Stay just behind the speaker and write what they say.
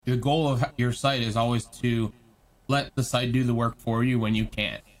the goal of your site is always to let the site do the work for you when you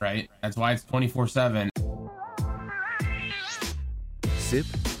can't, right? That's why it's 24/7. Sip,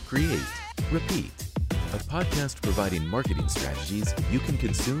 create, repeat. A podcast providing marketing strategies you can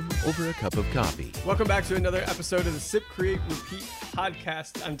consume over a cup of coffee. Welcome back to another episode of the Sip, Create, Repeat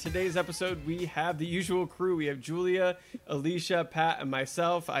podcast. On today's episode, we have the usual crew. We have Julia, Alicia, Pat, and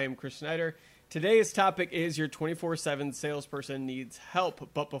myself. I am Chris Schneider. Today's topic is your 24/7 salesperson needs help.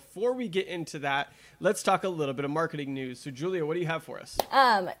 But before we get into that, let's talk a little bit of marketing news. So Julia, what do you have for us?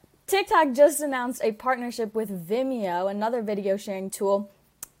 TikTok just announced a partnership with Vimeo, another video sharing tool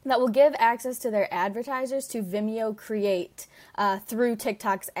that will give access to their advertisers to Vimeo Create through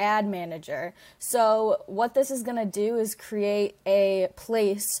TikTok's ad manager. So what this is going to do is create a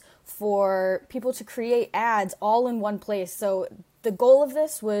place for people to create ads all in one place. So the goal of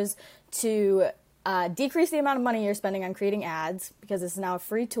this was to decrease the amount of money you're spending on creating ads, because it's now a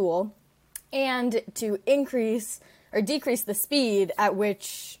free tool, and to increase or decrease the speed at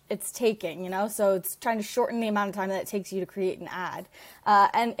which it's taking, so it's trying to shorten the amount of time that it takes you to create an ad.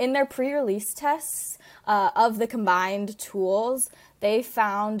 And in their pre-release tests of the combined tools, they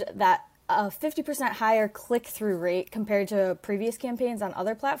found that a 50% higher click-through rate compared to previous campaigns on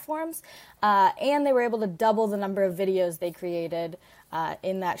other platforms, and they were able to double the number of videos they created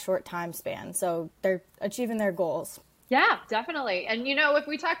in that short time span. So they're achieving their goals. Yeah, definitely. And, if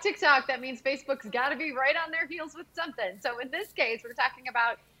we talk TikTok, that means Facebook's got to be right on their heels with something. So in this case, we're talking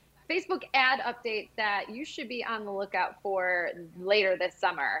about Facebook ad update that you should be on the lookout for later this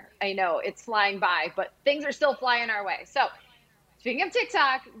summer. I know it's flying by, but things are still flying our way. So speaking of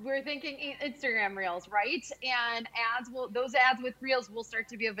TikTok, we're thinking Instagram Reels, right? And those ads with Reels will start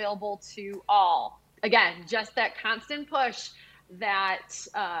to be available to all. Again, just that constant push that,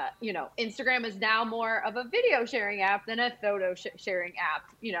 Instagram is now more of a video sharing app than a photo sharing app.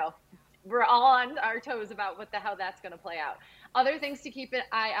 We're all on our toes about how that's going to play out. Other things to keep an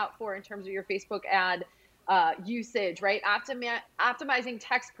eye out for in terms of your Facebook ad usage, right? Optimizing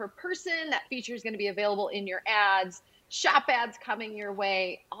text per person. That feature is going to be available in your ads. Shop ads coming your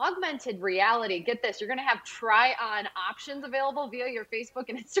way. Augmented reality. Get this. You're going to have try-on options available via your Facebook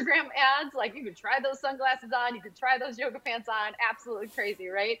and Instagram ads. Like, you could try those sunglasses on. You could try those yoga pants on. Absolutely crazy,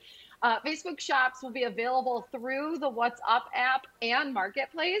 right? Facebook Shops will be available through the What's Up app and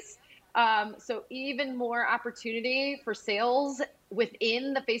Marketplace. So even more opportunity for sales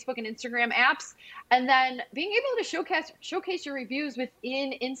within the Facebook and Instagram apps, and then being able to showcase your reviews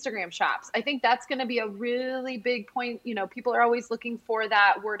within Instagram shops. I think that's going to be a really big point. People are always looking for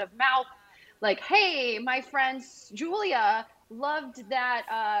that word of mouth, like, hey, my friend Julia loved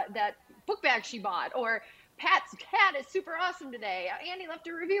that book bag she bought, or Pat's cat is super awesome today. Andy left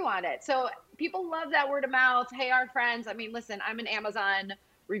a review on it. So people love that word of mouth. Hey, our friends. I mean, listen, I'm an Amazon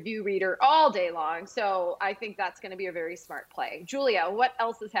review reader all day long. So I think that's going to be a very smart play. Julia, what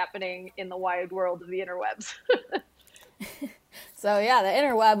else is happening in the wide world of the interwebs? So yeah, the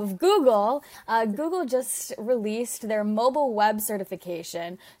interweb of Google. Google just released their mobile web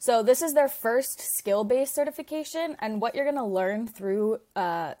certification. So this is their first skill-based certification, and what you're going to learn through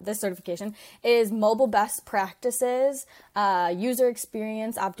this certification is mobile best practices, user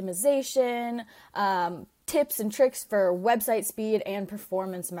experience optimization, tips and tricks for website speed and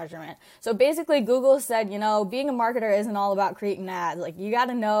performance measurement. So basically Google said, being a marketer isn't all about creating ads. Like, you got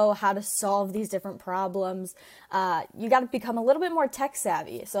to know how to solve these different problems. You got to become a little bit more tech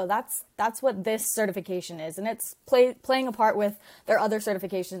savvy. So that's what this certification is. And it's playing a part with their other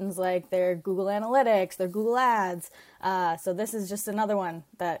certifications, like their Google Analytics, their Google Ads. So this is just another one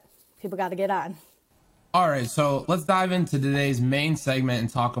that people got to get on. All right, so let's dive into today's main segment and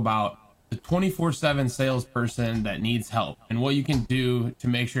talk about the 24/7 salesperson that needs help and what you can do to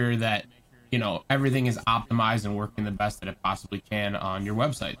make sure that, everything is optimized and working the best that it possibly can on your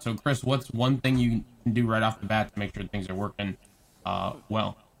website. So Chris, what's one thing you can do right off the bat to make sure things are working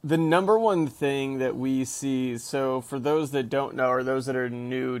well? The number one thing that we see, so for those that don't know, or those that are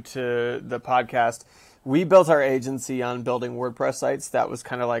new to the podcast, we built our agency on building WordPress sites. That was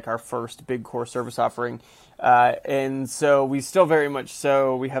kind of like our first big core service offering. And so we still very much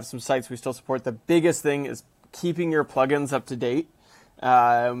so, we have some sites we still support. The biggest thing is keeping your plugins up to date.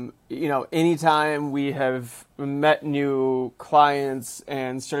 Anytime we have met new clients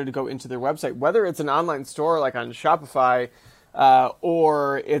and started to go into their website, whether it's an online store like on Shopify,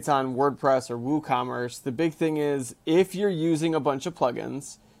 or it's on WordPress or WooCommerce, the big thing is if you're using a bunch of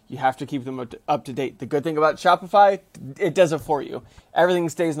plugins, you have to keep them up to date. The good thing about Shopify, it does it for you. Everything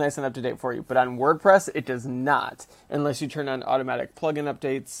stays nice and up to date for you. But on WordPress, it does not, unless you turn on automatic plugin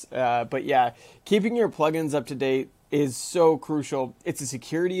updates. But yeah, keeping your plugins up to date is so crucial. It's a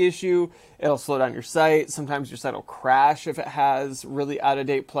security issue. It'll slow down your site. Sometimes your site will crash if it has really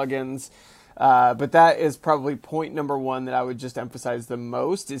out-of-date plugins. But that is probably point number one that I would just emphasize the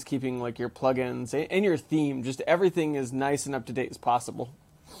most, is keeping like your plugins and your theme, just everything as nice and up to date as possible.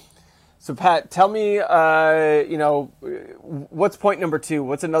 So Pat, tell me, what's point number two?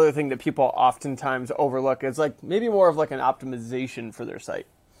 What's another thing that people oftentimes overlook? It's like maybe more of like an optimization for their site.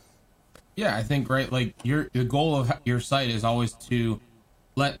 Yeah, I think, right, like the goal of your site is always to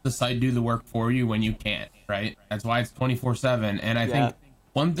let the site do the work for you when you can't, right? That's why it's 24/7. And I think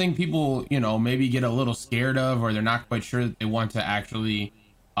one thing people, maybe get a little scared of, or they're not quite sure that they want to actually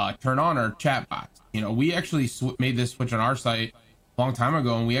turn on, are chatbots. We actually made this switch on our site a long time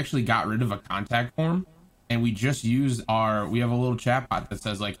ago, and we actually got rid of a contact form, and we just use we have a little chatbot that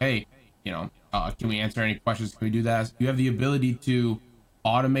says like, hey, can we answer any questions? Can we do that? You have the ability to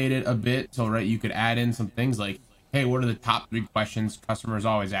automate it a bit, so right, you could add in some things like, hey, what are the top 3 questions customers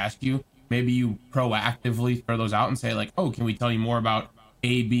always ask you? Maybe you proactively throw those out and say like, oh, can we tell you more about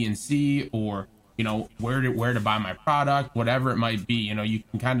A, B, and C, or where to buy my product, whatever it might be. You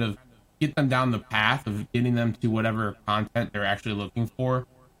can kind of get them down the path of getting them to whatever content they're actually looking for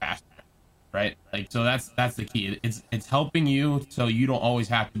faster, right? Like, so that's the key. It's helping you so you don't always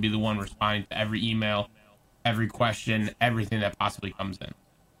have to be the one responding to every email, every question, everything that possibly comes in.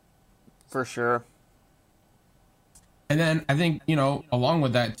 For sure. And then I think, along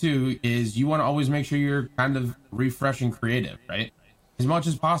with that too, is you want to always make sure you're kind of refreshing creative, right? As much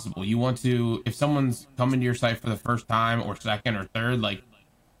as possible. You want to, if someone's coming to your site for the first time or second or third, like,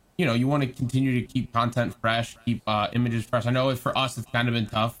 you want to continue to keep content fresh, keep images fresh. I know for us, it's kind of been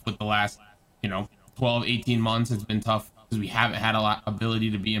tough with the last, 12, 18 months. It's been tough because we haven't had a lot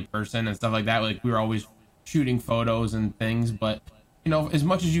ability to be in person and stuff like that. Like, we were always shooting photos and things, but as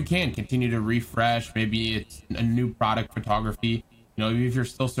much as you can, continue to refresh. Maybe it's a new product photography, even if you're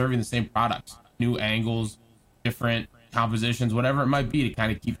still serving the same products, new angles, different compositions, whatever it might be, to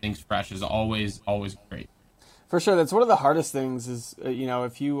kind of keep things fresh is always great. For sure. That's one of the hardest things is,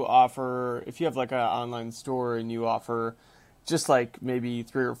 if you have like an online store and you offer just like maybe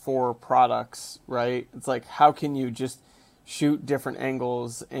 3 or 4 products, right? It's like, how can you just shoot different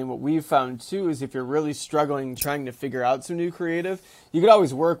angles? And what we've found too is if you're really struggling trying to figure out some new creative, you could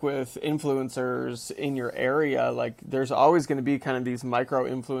always work with influencers in your area. Like, there's always going to be kind of these micro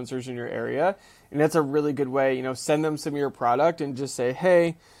influencers in your area, and that's a really good way. Send them some of your product and just say,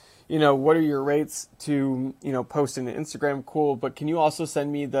 hey, what are your rates to post in Instagram? Cool, but can you also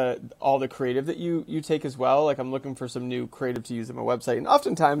send me all the creative that you take as well? Like, I'm looking for some new creative to use on my website, and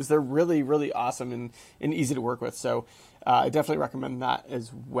oftentimes they're really, really awesome and easy to work with. So I definitely recommend that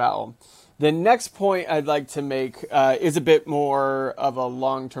as well. The next point I'd like to make is a bit more of a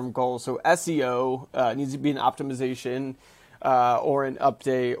long-term goal. So SEO needs to be an optimization or an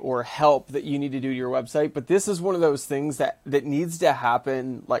update or help that you need to do to your website. But this is one of those things that needs to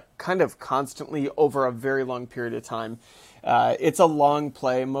happen like kind of constantly over a very long period of time. It's a long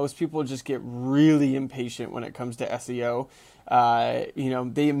play. Most people just get really impatient when it comes to SEO.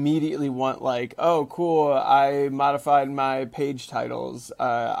 They immediately want like, oh, cool, I modified my page titles.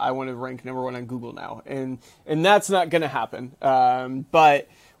 I want to rank number 1 on Google now. And that's not going to happen. But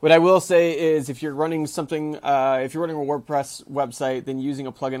what I will say is if you're running something, if you're running a WordPress website, then using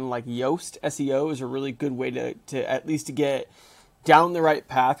a plugin like Yoast SEO is a really good way to at least to get down the right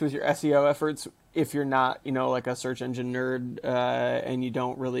path with your SEO efforts. If you're not, like a search engine nerd and you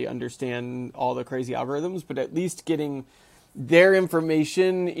don't really understand all the crazy algorithms, but at least getting their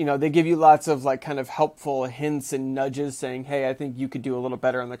information, they give you lots of like kind of helpful hints and nudges saying, hey, I think you could do a little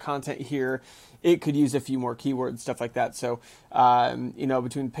better on the content here. It could use a few more keywords, stuff like that. So,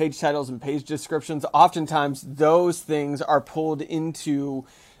 between page titles and page descriptions, oftentimes those things are pulled into,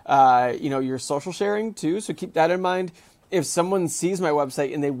 your social sharing too. So keep that in mind. If someone sees my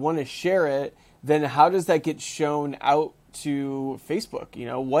website and they want to share it, then how does that get shown out to Facebook?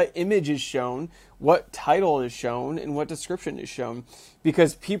 What image is shown, what title is shown, and what description is shown,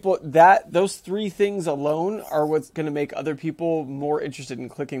 because those 3 things alone are what's going to make other people more interested in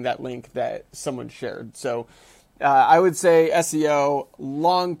clicking that link that someone shared. So I would say SEO,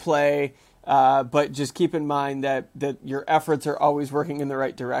 long play, but just keep in mind that your efforts are always working in the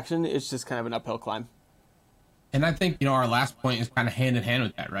right direction. It's just kind of an uphill climb. And I think, our last point is kind of hand in hand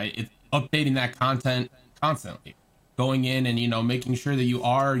with that, right? It's updating that content constantly, going in and, making sure that you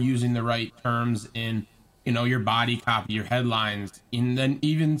are using the right terms in, your body copy, your headlines, and then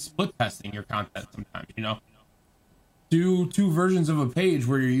even split testing your content sometimes, do 2 versions of a page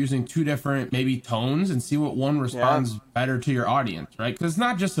where you're using 2 different maybe tones and see what one responds better to your audience, right? Because it's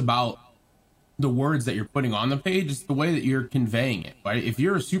not just about the words that you're putting on the page, it's the way that you're conveying it, right? If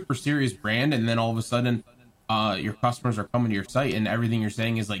you're a super serious brand and then all of a sudden your customers are coming to your site and everything you're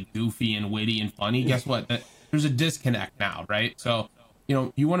saying is like goofy and witty and funny, guess what? There's a disconnect now, right? So, you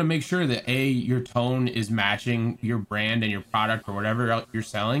know, you want to make sure that A, your tone is matching your brand and your product or whatever you're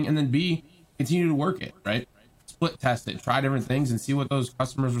selling, and then B, continue to work it, right? Split test it, try different things and see what those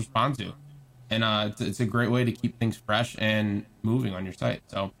customers respond to. And it's a great way to keep things fresh and moving on your site.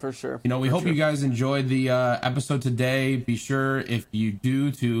 So For sure. you know, we hope you guys enjoyed the episode today. Be sure, if you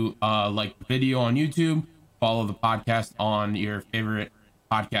do, to like the video on YouTube, follow the podcast on your favorite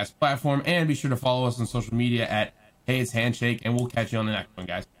podcast platform, and be sure to follow us on social media at Hey It's Handshake, and we'll catch you on the next one,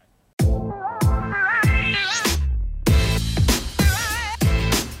 guys.